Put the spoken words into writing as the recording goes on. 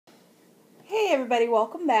Hey everybody,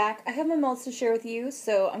 welcome back. I have my melts to share with you,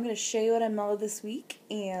 so I'm going to show you what I melted this week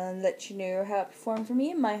and let you know how it performed for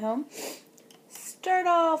me in my home. Start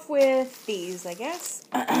off with these, I guess,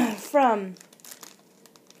 from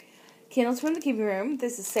Candles from the Keeping Room.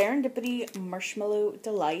 This is Serendipity Marshmallow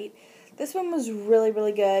Delight. This one was really,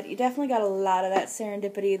 really good. You definitely got a lot of that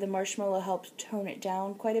serendipity. The marshmallow helped tone it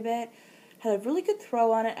down quite a bit. Had a really good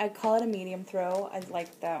throw on it. I'd call it a medium throw. I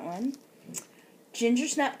liked that one. Ginger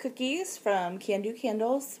Snap Cookies from Can Do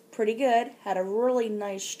Candles. Pretty good. Had a really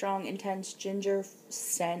nice, strong, intense ginger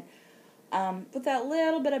scent. With that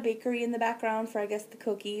little bit of bakery in the background for, I guess, the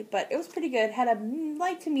cookie. But it was pretty good. Had a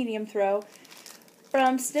light to medium throw.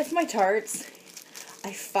 From Sniff My Tarts,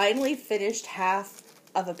 I finally finished half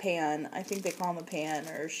of a pan. I think they call them a pan,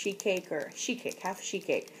 or sheet cake, half a sheet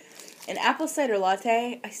cake. An apple cider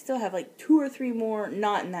latte, I still have like 2 or 3 more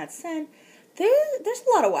not in that scent. There's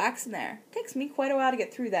a lot of wax in there. It takes me quite a while to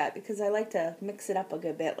get through that because I like to mix it up a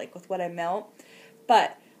good bit, like with what I melt.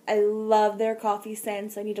 But I love their coffee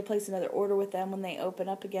scents. I need to place another order with them when they open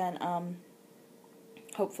up again,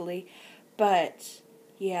 hopefully. But,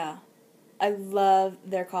 yeah, I love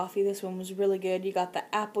their coffee. This one was really good. You got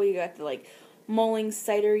the apple, you got the, like, mulling,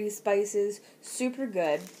 cidery spices. Super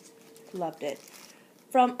good. Loved it.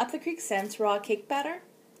 From Up the Creek Scents, Raw Cake Batter.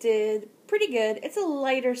 Did pretty good. It's a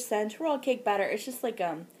lighter scent. Raw cake batter. It's just like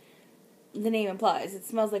the name implies. It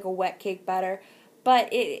smells like a wet cake batter, but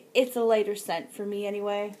it's a lighter scent for me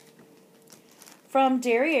anyway. From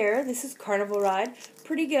Derriere, this is Carnival Ride.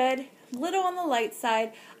 Pretty good. Little on the light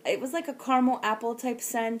side. It was like a caramel apple type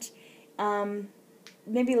scent.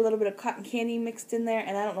 Maybe a little bit of cotton candy mixed in there,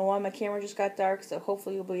 and I don't know why my camera just got dark, so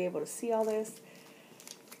hopefully you'll be able to see all this.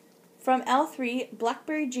 From L3,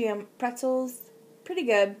 Blackberry Jam Pretzels. Pretty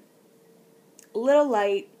good. A little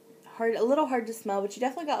light, a little hard to smell, but you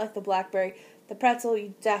definitely got like the blackberry. The pretzel,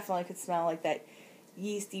 you definitely could smell like that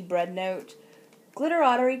yeasty bread note.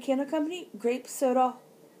 Glitterati Candle Company, Grape Soda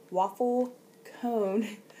Waffle Cone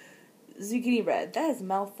Zucchini Bread. That is a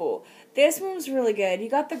mouthful. This one was really good. You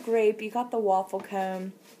got the grape, you got the waffle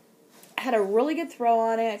cone. Had a really good throw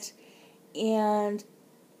on it, and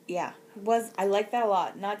yeah, I like that a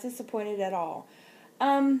lot. Not disappointed at all.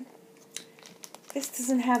 This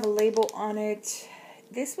doesn't have a label on it.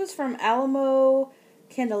 This was from Alamo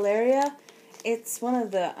Candelaria. It's one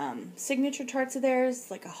of the signature tarts of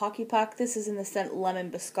theirs, like a hockey puck. This is in the scent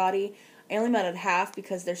Lemon Biscotti. I only melted half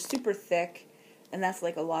because they're super thick, and that's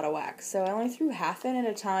like a lot of wax. So I only threw half in at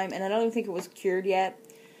a time, and I don't even think it was cured yet.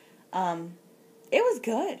 It was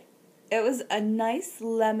good. It was a nice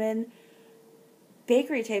lemon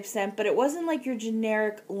bakery type scent, but it wasn't like your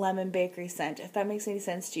generic lemon bakery scent, if that makes any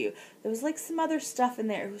sense to you. There was like some other stuff in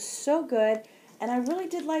there. It was so good, and I really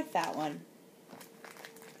did like that one.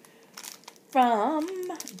 From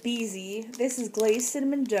Beezy, this is Glazed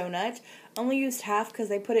Cinnamon Donut. Only used half because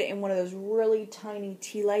I put it in one of those really tiny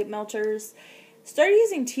tea light melters. Started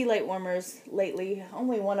using tea light warmers lately,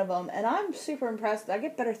 only one of them, and I'm super impressed. I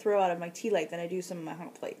get better throw out of my tea light than I do some of my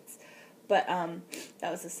hot plates. But that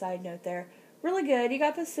was a side note there. Really good. You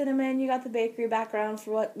got the cinnamon, you got the bakery background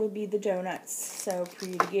for what would be the donuts. So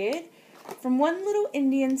pretty good. From One Little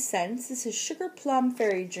Indian Scents, this is Sugar Plum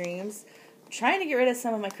Fairy Dreams. I'm trying to get rid of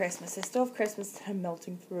some of my Christmas. I still have Christmas that I'm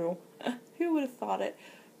melting through. Who would have thought it?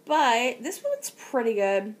 But this one's pretty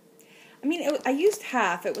good. I mean, I used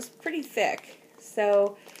half. It was pretty thick.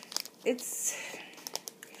 So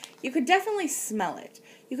you could definitely smell it.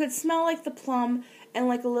 You could smell like the plum and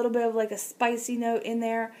like a little bit of like a spicy note in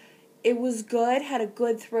there. It was good, had a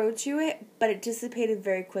good throw to it, but it dissipated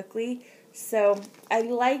very quickly. So I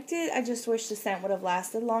liked it. I just wish the scent would have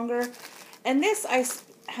lasted longer. And this, I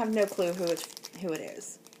have no clue who it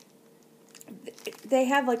is. They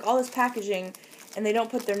have like all this packaging, and they don't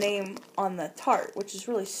put their name on the tart, which is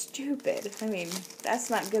really stupid. I mean, that's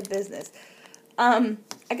not good business. I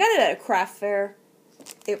got it at a craft fair.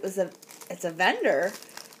 It's a vendor,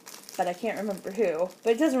 but I can't remember who.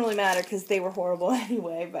 But it doesn't really matter because they were horrible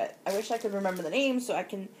anyway. But I wish I could remember the name so I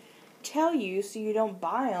can tell you so you don't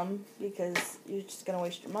buy them because you're just going to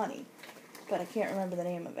waste your money. But I can't remember the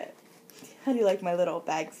name of it. How do you like my little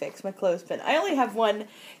bag fix, my clothespin? I only have one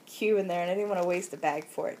cue in there and I didn't want to waste a bag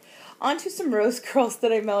for it. On to some rose curls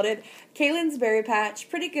that I melted. Kaylin's Berry Patch,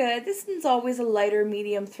 pretty good. This one's always a lighter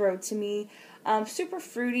medium throw to me. Super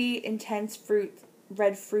fruity, intense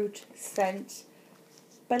red fruit scent.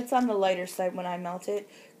 But it's on the lighter side when I melt it.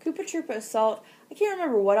 Koopa Troopa Salt. I can't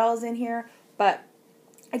remember what all is in here, but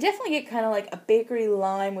I definitely get kind of like a bakery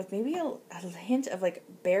lime with maybe a hint of like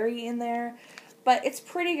berry in there. But it's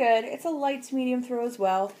pretty good. It's a light to medium throw as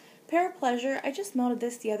well. Pear of Pleasure. I just melted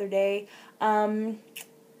this the other day.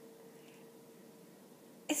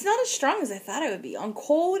 it's not as strong as I thought it would be. On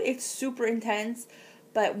cold, it's super intense,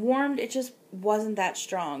 but warmed, it just wasn't that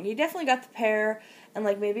strong. You definitely got the pear and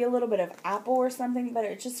like maybe a little bit of apple or something, but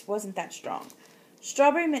it just wasn't that strong.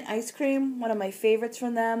 Strawberry mint ice cream, one of my favorites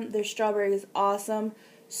from them. Their strawberry is awesome.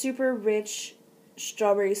 Super rich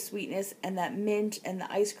strawberry sweetness and that mint and the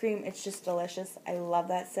ice cream. It's just delicious. I love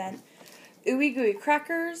that scent. Ooey Gooey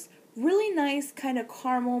crackers. Really nice kind of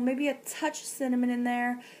caramel, maybe a touch of cinnamon in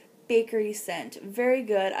there. Bakery scent. Very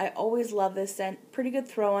good. I always love this scent. Pretty good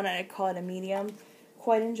throw on it. I'd call it a medium.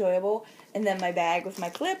 Quite enjoyable. And then my bag with my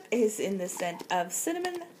clip is in the scent of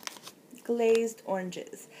cinnamon glazed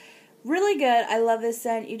oranges. Really good. I love this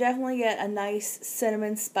scent. You definitely get a nice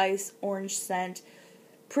cinnamon spice orange scent.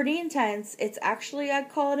 Pretty intense. It's actually, I'd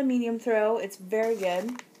call it a medium throw. It's very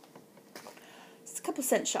good. Just a couple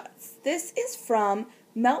scent shots. This is from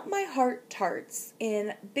Melt My Heart Tarts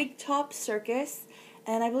in Big Top Circus.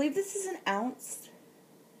 And I believe this is an ounce.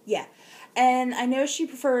 Yeah. And I know she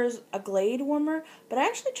prefers a Glade warmer, but I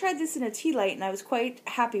actually tried this in a tea light and I was quite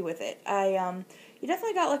happy with it. You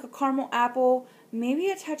definitely got like a caramel apple, maybe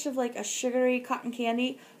a touch of like a sugary cotton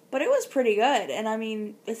candy, but it was pretty good. And I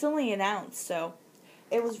mean, it's only an ounce, so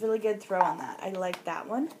it was really good throw on that. I like that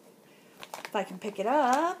one. If I can pick it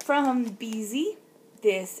up from Beezy,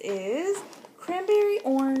 this is Cranberry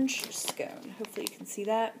Orange Scone. Hopefully you can see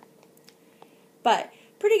that. But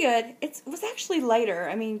pretty good. It was actually lighter.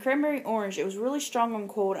 I mean, cranberry orange, it was really strong on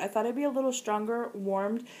cold. I thought it'd be a little stronger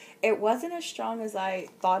warmed. It wasn't as strong as I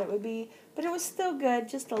thought it would be, but it was still good,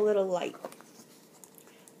 just a little light.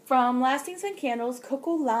 From Lasting Scent Candles,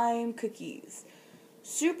 Cocoa Lime Cookies.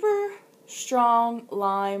 Super strong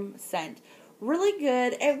lime scent. Really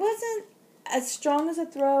good. It wasn't as strong as a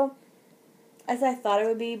throw as I thought it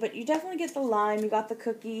would be, but you definitely get the lime, you got the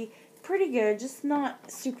cookie. Pretty good, just not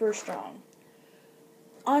super strong.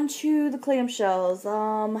 Onto the clamshells.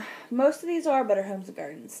 Most of these are Better Homes and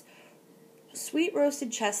Gardens. Sweet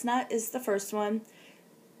Roasted Chestnut is the first one.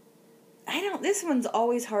 This one's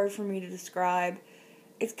always hard for me to describe.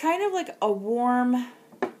 It's kind of like a warm,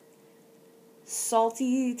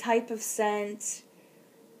 salty type of scent,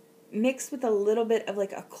 mixed with a little bit of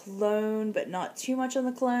like a cologne, but not too much on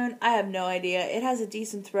the cologne. I have no idea. It has a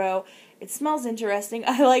decent throw. It smells interesting.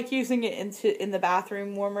 I like using it in the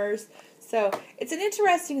bathroom warmers. So, it's an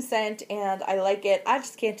interesting scent, and I like it. I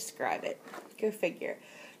just can't describe it. Go figure.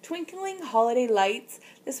 Twinkling Holiday Lights.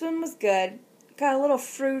 This one was good. Got a little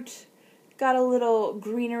fruit. Got a little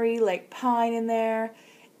greenery, like pine in there.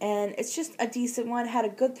 And it's just a decent one. Had a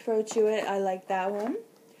good throw to it. I like that one.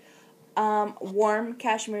 Warm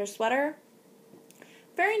Cashmere Sweater.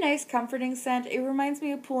 Very nice, comforting scent. It reminds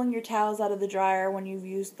me of pulling your towels out of the dryer when you've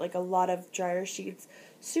used like a lot of dryer sheets.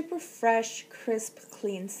 Super fresh, crisp,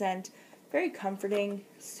 clean scent. Very comforting,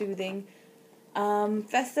 soothing.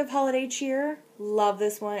 Festive Holiday Cheer. Love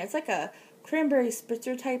this one. It's like a cranberry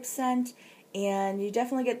spritzer type scent. And you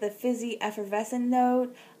definitely get the fizzy, effervescent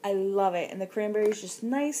note. I love it. And the cranberry is just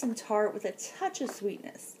nice and tart with a touch of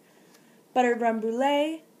sweetness. Buttered Rum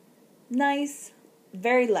Brulee. Nice.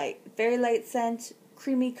 Very light scent.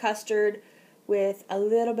 Creamy custard with a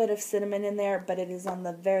little bit of cinnamon in there, but it is on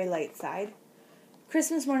the very light side.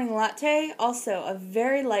 Christmas Morning Latte, also a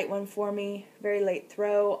very light one for me, very light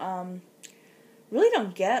throw. Really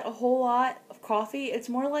don't get a whole lot of coffee. It's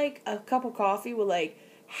more like a cup of coffee with like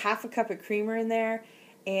half a cup of creamer in there,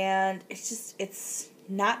 and it's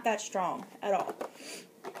not that strong at all.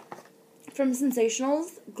 From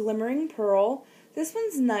Sensationals, Glimmering Pearl. This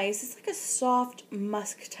one's nice. It's like a soft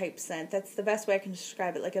musk type scent. That's the best way I can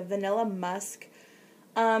describe it, like a vanilla musk.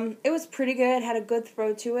 It was pretty good, had a good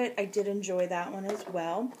throw to it. I did enjoy that one as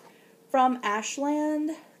well. From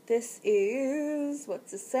Ashland, this is,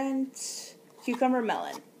 what's the scent? Cucumber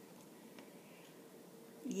Melon.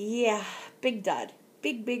 Yeah, big dud.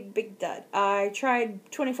 Big dud. I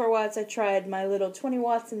tried 24 watts, I tried my little 20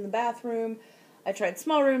 watts in the bathroom, I tried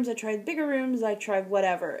small rooms, I tried bigger rooms, I tried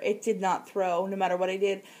whatever. It did not throw, no matter what I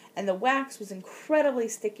did, and the wax was incredibly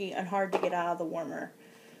sticky and hard to get out of the warmer.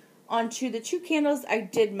 Onto the two candles I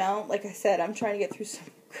did melt. Like I said, I'm trying to get through some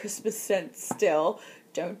Christmas scents still.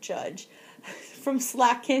 Don't judge. From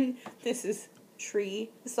Slacken, this is Tree.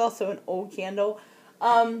 This is also an old candle.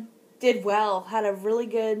 Did well. Had a really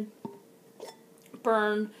good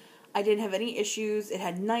burn. I didn't have any issues. It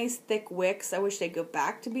had nice thick wicks. I wish they'd go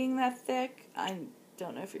back to being that thick. I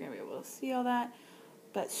don't know if you're going to be able to see all that.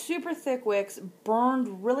 But super thick wicks.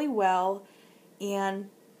 Burned really well. And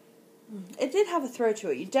it did have a throw to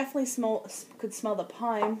it. You definitely could smell the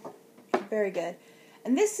pine. Very good.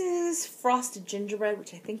 And this is Frosted Gingerbread,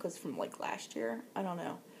 which I think was from like last year. I don't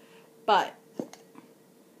know. But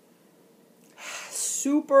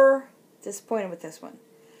super disappointed with this one.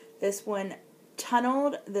 This one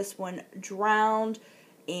tunneled, this one drowned,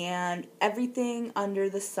 and everything under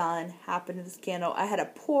the sun happened to this candle. I had to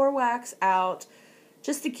pour wax out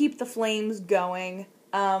just to keep the flames going.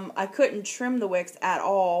 I couldn't trim the wicks at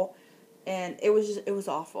all, and it was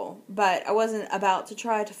awful. But I wasn't about to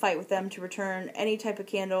try to fight with them to return any type of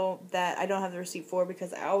candle that I don't have the receipt for,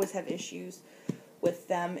 because I always have issues with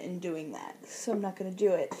them in doing that. So I'm not going to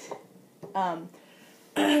do it.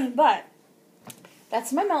 But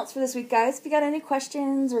that's my melts for this week, guys. If you got any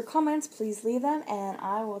questions or comments, please leave them, and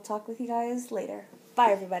I will talk with you guys later.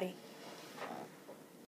 Bye, everybody.